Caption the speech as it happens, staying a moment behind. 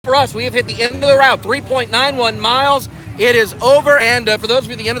for us. We have hit the end of the route, 3.91 miles. It is over, and for those of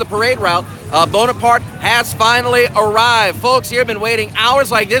you at the end of the parade route, Bonaparte has finally arrived. Folks, here have been waiting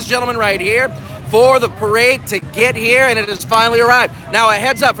hours like this gentleman right here for the parade to get here, and it has finally arrived. Now, a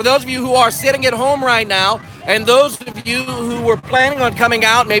heads up, for those of you who are sitting at home right now, and those of you who were planning on coming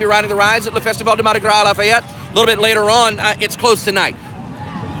out, maybe riding the rides at Le Festival de Mardi Gras Lafayette a little bit later on, it's closed tonight.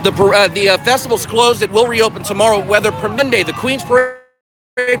 The festival's closed. It will reopen tomorrow, weather permitting. The Queen's Parade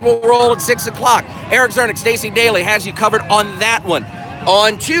will roll at 6 o'clock. Eric Zernick, Stacey Daly has you covered on that one.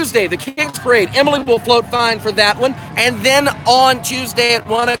 On Tuesday, the King's Parade, Emily will float fine for that one. And then on Tuesday at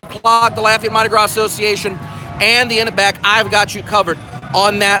 1 o'clock, the Lafayette Mardi Gras Association and the In the Back, I've got you covered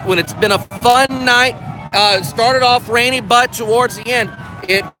on that one. It's been a fun night. Started off rainy, but towards the end,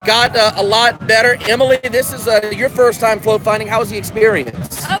 it got a lot better. Emily, this is your first time float finding. How was the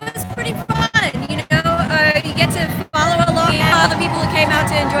experience? Oh, it was pretty fun. You get to follow along and all the people who came out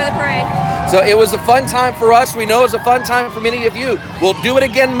to enjoy the parade. So it was a fun time for us. We know it was a fun time for many of you. We'll do it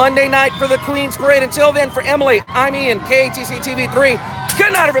again Monday night for the Queen's Parade. Until then, for Emily, I'm Ian, KATC TV3.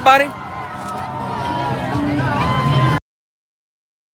 Good night, everybody.